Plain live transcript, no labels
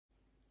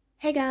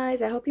Hey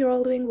guys, I hope you're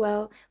all doing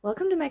well.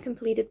 Welcome to my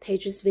completed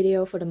pages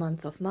video for the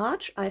month of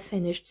March. I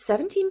finished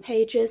 17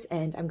 pages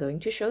and I'm going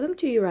to show them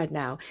to you right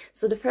now.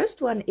 So the first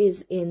one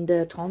is in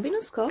the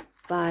Tombinoscope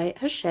by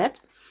Hachette.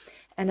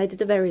 And I did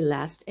the very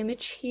last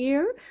image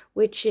here,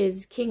 which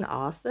is King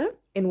Arthur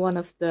in one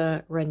of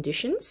the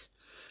renditions.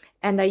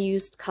 And I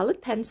used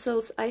colored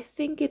pencils. I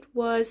think it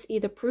was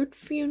either Brut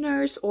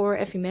Funers or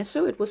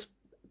Efimesso. It was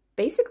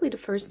basically the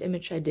first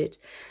image I did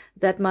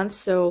that month,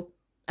 so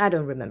I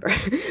don't remember.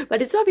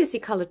 But it's obviously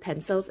colored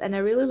pencils, and I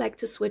really like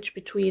to switch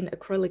between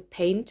acrylic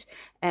paint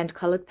and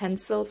colored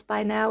pencils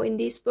by now in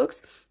these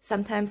books.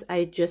 Sometimes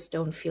I just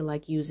don't feel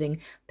like using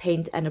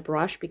paint and a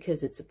brush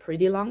because it's a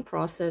pretty long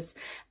process,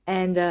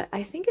 and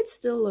I think it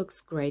still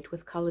looks great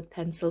with colored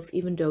pencils,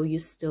 even though you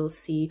still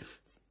see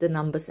the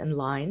numbers and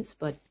lines.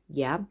 But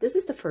yeah, this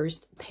is the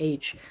first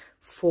page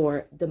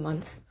for the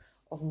month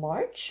of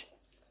March.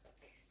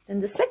 Then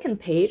the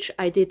second page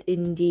I did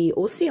in the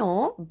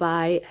Océan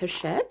by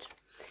Hachette.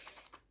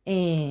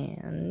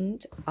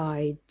 And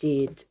I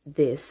did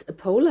this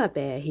polar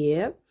bear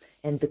here,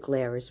 and the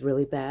glare is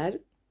really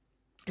bad.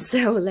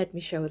 So let me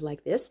show it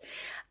like this.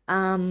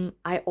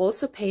 I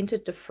also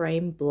painted the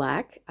frame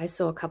black. I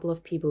saw a couple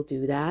of people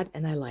do that,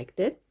 and I liked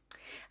it.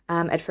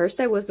 At first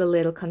I was a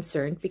little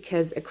concerned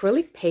because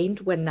acrylic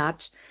paint, when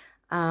not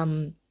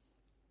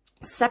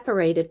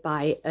separated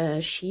by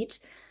a sheet,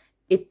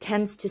 it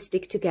tends to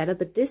stick together,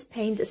 but this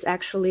paint is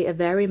actually a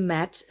very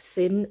matte,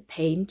 thin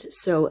paint,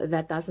 so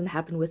that doesn't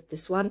happen with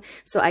this one.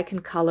 So I can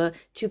color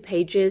two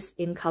pages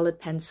in colored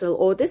pencil,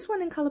 or this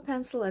one in colored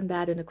pencil and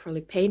that in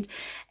acrylic paint,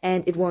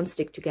 and it won't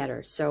stick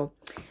together. So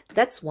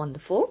that's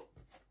wonderful.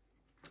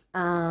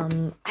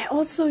 I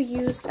also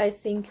used, I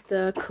think,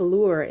 the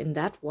Color in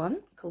that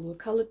one, Color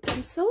colored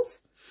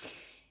pencils.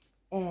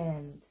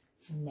 And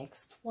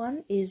next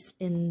one is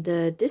in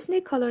the Disney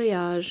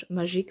Coloriage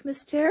Magique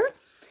Mystère.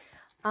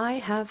 I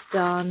have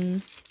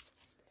done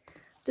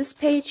this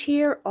page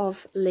here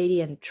of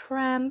Lady and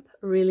Tramp.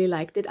 Really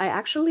liked it. I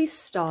actually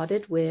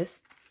started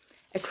with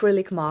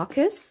acrylic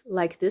markers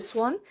like this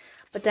one,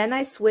 but then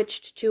I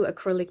switched to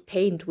acrylic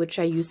paint, which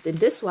I used in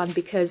this one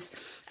because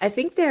I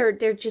think there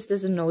just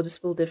is a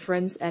noticeable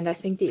difference, and I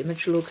think the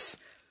image looks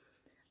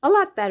a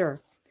lot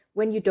better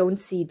when you don't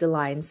see the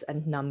lines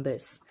and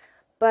numbers.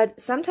 But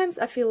sometimes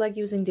I feel like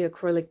using the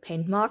acrylic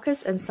paint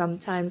markers, and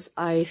sometimes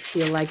I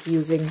feel like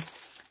using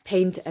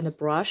paint and a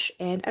brush,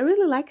 and I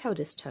really like how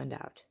this turned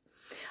out.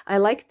 I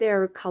like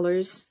their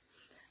colors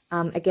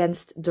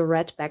against the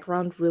red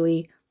background,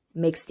 really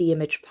makes the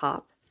image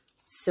pop.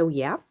 So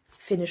yeah,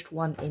 finished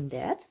one in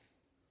that.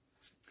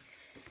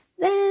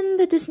 Then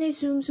the Disney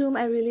Zoom Zoom,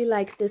 I really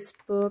like this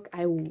book.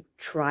 I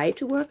try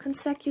to work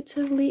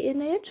consecutively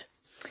in it.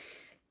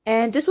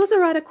 And this was a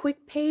rather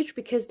quick page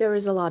because there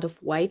is a lot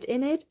of white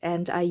in it,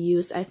 and I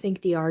used, I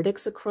think, the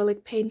Ardix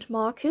acrylic paint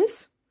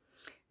markers.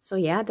 So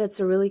yeah,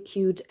 that's a really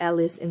cute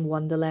Alice in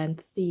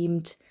Wonderland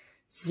themed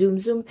Zoom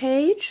Zoom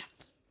page.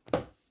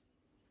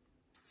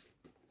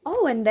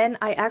 Oh, and then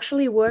I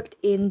actually worked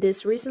in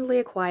this recently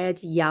acquired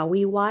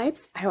Yaoi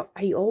wipes.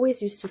 I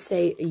always used to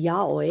say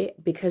yaoi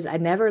because I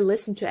never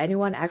listened to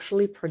anyone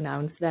actually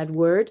pronounce that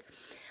word.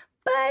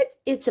 But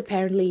it's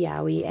apparently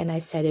yaoi, and I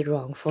said it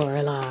wrong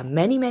for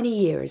many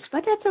years.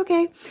 But that's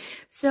okay.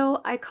 So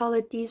I call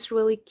it these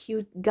really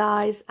cute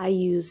guys. I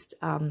used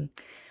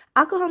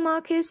alcohol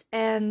markers,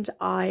 and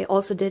I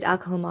also did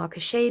alcohol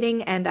marker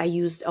shading, and I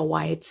used a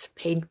white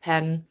paint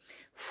pen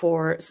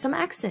for some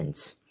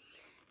accents.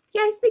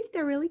 Yeah, I think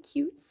they're really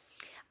cute.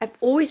 I've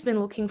always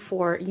been looking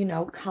for, you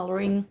know,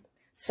 coloring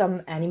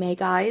some anime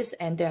guys,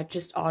 and there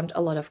just aren't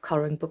a lot of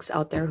coloring books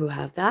out there who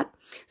have that.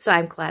 So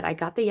I'm glad I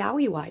got the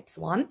Yaoi wipes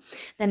one.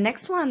 The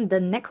next one,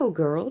 the Neko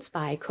Girls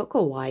by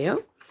Coco Wire.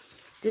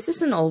 This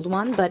is an old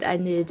one, but I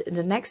did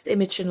the next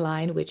image in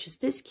line, which is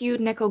this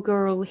cute Neko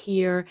girl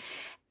here.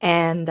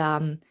 And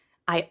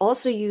I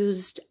also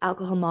used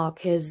alcohol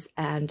markers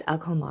and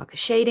alcohol marker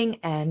shading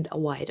and a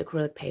white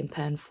acrylic paint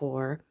pen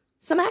for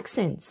some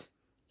accents.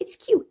 It's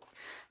cute.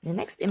 The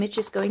next image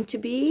is going to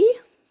be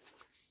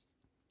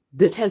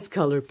the test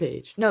color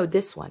page. No,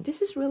 this one.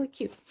 This is really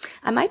cute.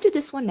 I might do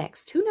this one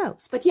next. Who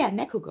knows? But yeah,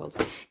 Neko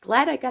Girls.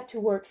 Glad I got to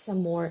work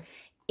some more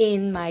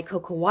in my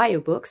Coco Wire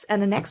books.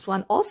 And the next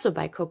one also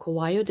by Coco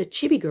Wire, the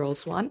Chibi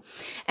Girls one.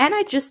 And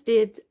I just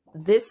did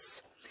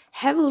this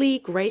heavily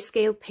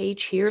grayscale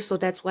page here, so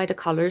that's why the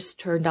colors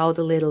turned out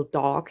a little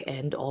dark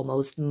and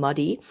almost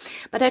muddy.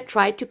 But I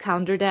tried to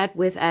counter that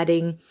with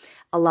adding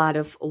a lot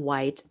of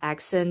white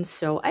accents,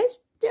 so I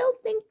still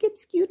think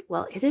it's cute.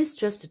 Well, it is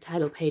just a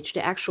title page.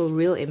 The actual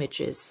real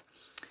images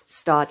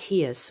start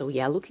here. So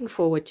yeah, looking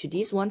forward to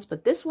these ones.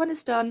 But this one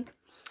is done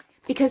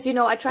because, you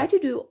know, I try to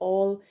do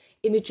all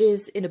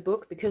images in a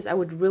book because I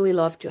would really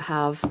love to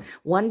have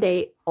one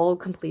day all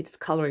completed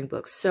coloring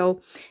books.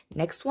 So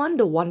next one,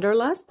 The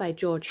Wanderlust by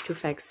George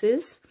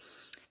Tufexis.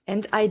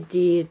 And I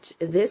did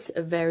this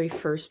very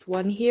first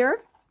one here.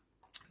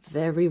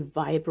 Very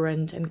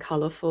vibrant and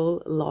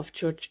colorful. Love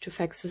George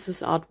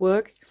Tufexis's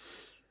artwork.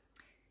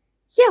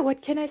 yeah,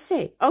 what can I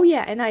say? Oh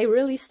yeah, and I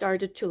really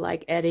started to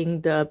like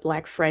adding the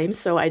black frames,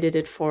 so I did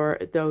it for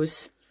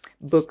those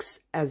books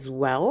as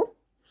well.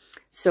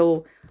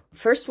 So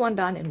first one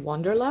done in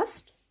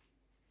Wanderlust.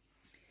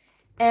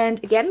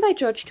 And again by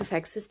George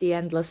Tufexis, The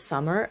Endless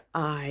Summer,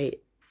 I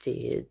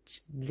did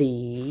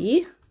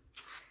the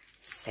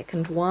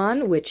second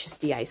one, which is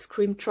the ice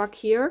cream truck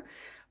here.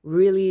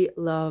 Really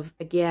love,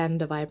 again,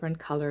 the vibrant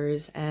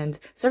colors and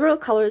several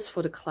colors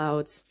for the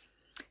clouds.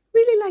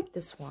 Really like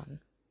this one.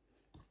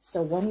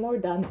 So one more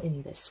done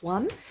in this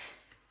one.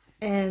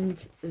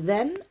 And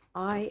then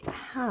I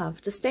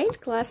have the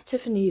Stained Glass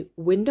Tiffany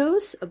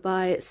Windows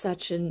by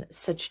Sachin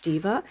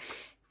Sachdeva.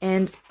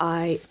 And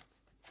I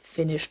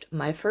finished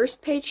my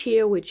first page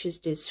here, which is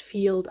this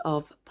field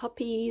of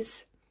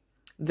puppies.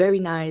 Very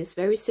nice,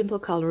 very simple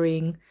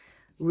coloring,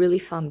 really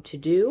fun to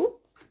do.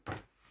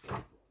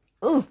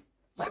 Oh,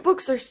 my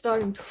books are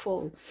starting to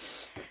fall.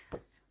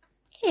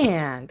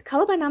 And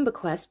Color by Number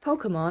Quest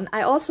Pokemon.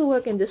 I also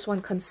work in this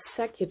one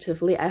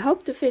consecutively. I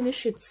hope to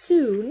finish it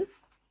soon.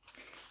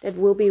 That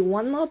will be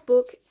one more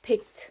book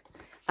ticked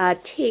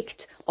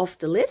off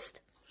the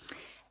list.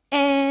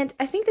 And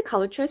I think the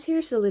color choice here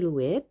is a little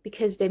weird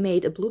because they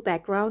made a blue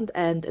background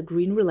and a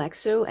green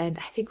Relaxo, and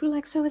I think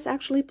Relaxo is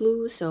actually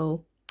blue,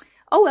 so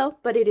oh well,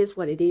 but it is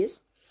what it is.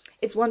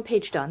 It's one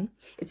page done.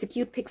 It's a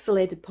cute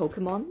pixelated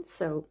Pokemon,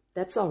 so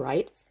that's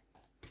alright.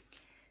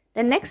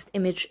 The next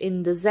image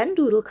in the Zen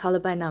Doodle Color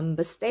by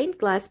Number Stained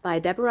Glass by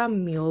Deborah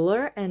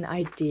Mueller, and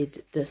I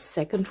did the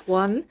second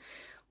one,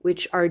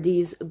 which are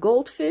these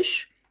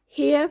goldfish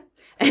here.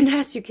 And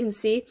as you can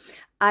see,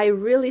 I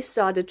really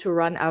started to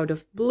run out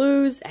of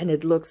blues, and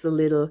it looks a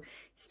little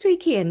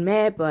streaky and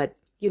meh, but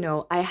you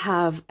know, I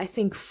have, I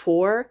think,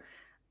 4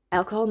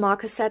 alcohol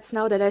marker sets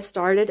now that I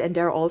started, and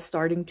they're all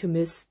starting to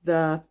miss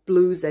the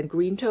blues and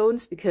green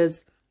tones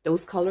because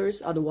those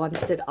colors are the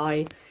ones that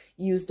I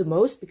use the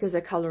most because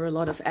I color a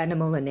lot of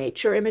animal and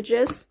nature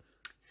images.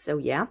 So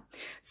yeah.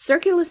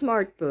 Circular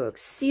Smart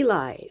Books, Sea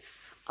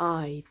Life.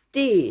 I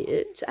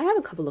have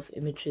a couple of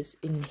images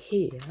in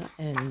here,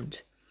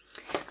 and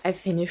I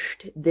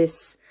finished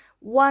this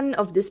one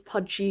of this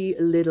pudgy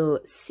little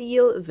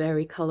seal,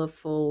 very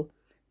colorful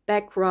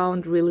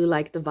background, really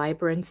like the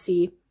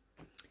vibrancy,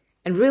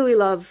 and really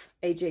love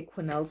AJ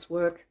Quinnell's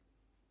work.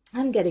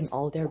 I'm getting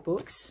all their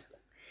books.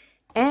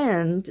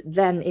 And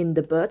then in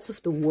the Birds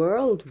of the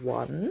World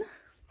one,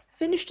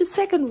 finished the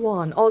second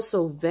one,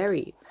 also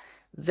very,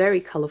 very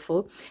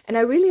colorful. And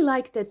I really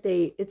like that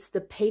it's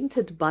the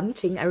painted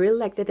bunting. I really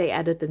like that they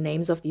added the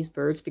names of these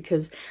birds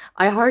because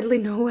I hardly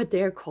know what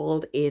they're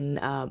called in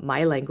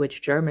my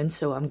language, German.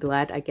 So I'm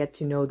glad I get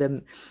to know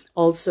them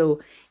also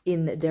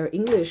in their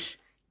English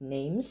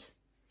names.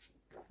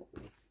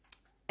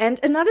 And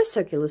another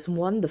circulism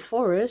one, The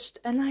Forest,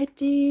 and I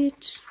did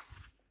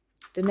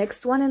the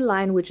next one in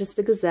line, which is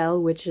the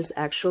gazelle, which is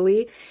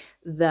actually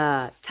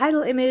the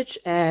title image.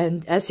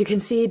 And as you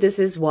can see, this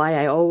is why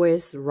I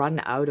always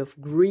run out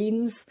of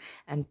greens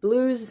and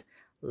blues.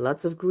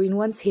 Lots of green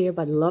ones here,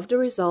 but love the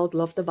result,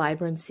 love the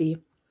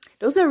vibrancy.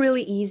 Those are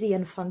really easy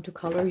and fun to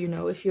color, you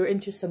know, if you're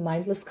into some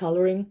mindless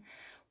coloring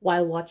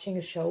while watching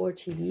a show or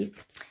TV.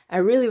 I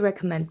really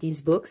recommend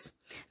these books.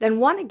 Then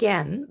one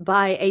again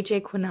by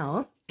AJ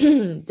Quinnell,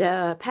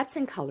 the Pets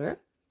in Color,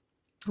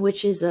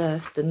 which is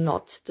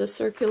not the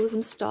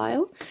circulism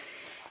style.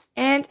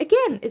 And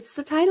again, it's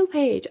the title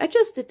page. I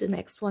just did the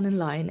next one in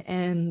line,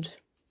 and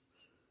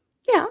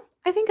yeah,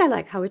 I think I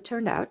like how it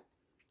turned out.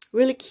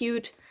 Really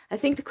cute. I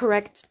think the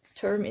correct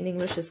term in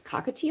English is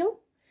cockatiel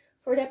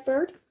for that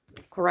bird.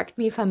 Correct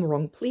me if I'm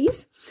wrong,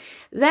 please.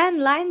 Then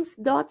Lines,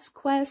 Dots,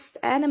 Quest,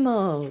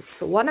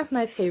 Animals. One of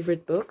my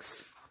favorite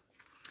books.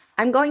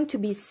 I'm going to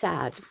be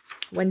sad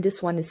when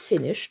this one is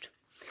finished,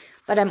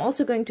 but I'm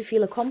also going to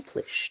feel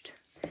accomplished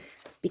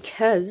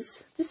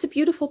because this is a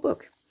beautiful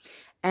book.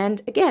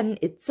 And again,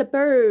 it's a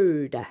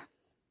bird.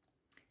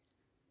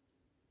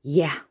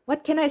 Yeah,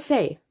 what can I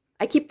say?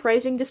 I keep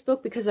praising this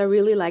book because I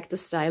really like the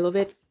style of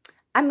it.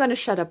 I'm gonna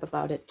shut up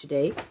about it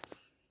today.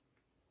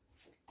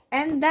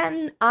 And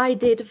then I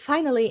did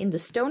finally in the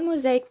Stone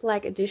Mosaic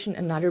Black Edition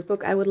another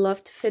book I would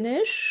love to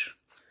finish.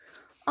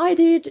 I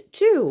did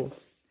 2.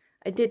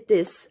 I did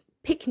this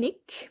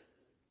Picnic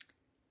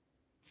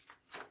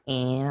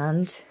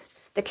and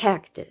the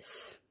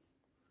Cactus.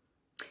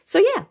 So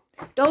yeah,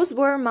 those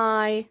were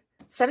my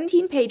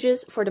 17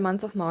 pages for the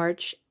month of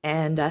March.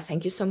 And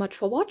thank you so much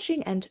for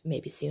watching, and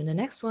maybe see you in the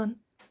next one.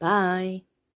 Bye!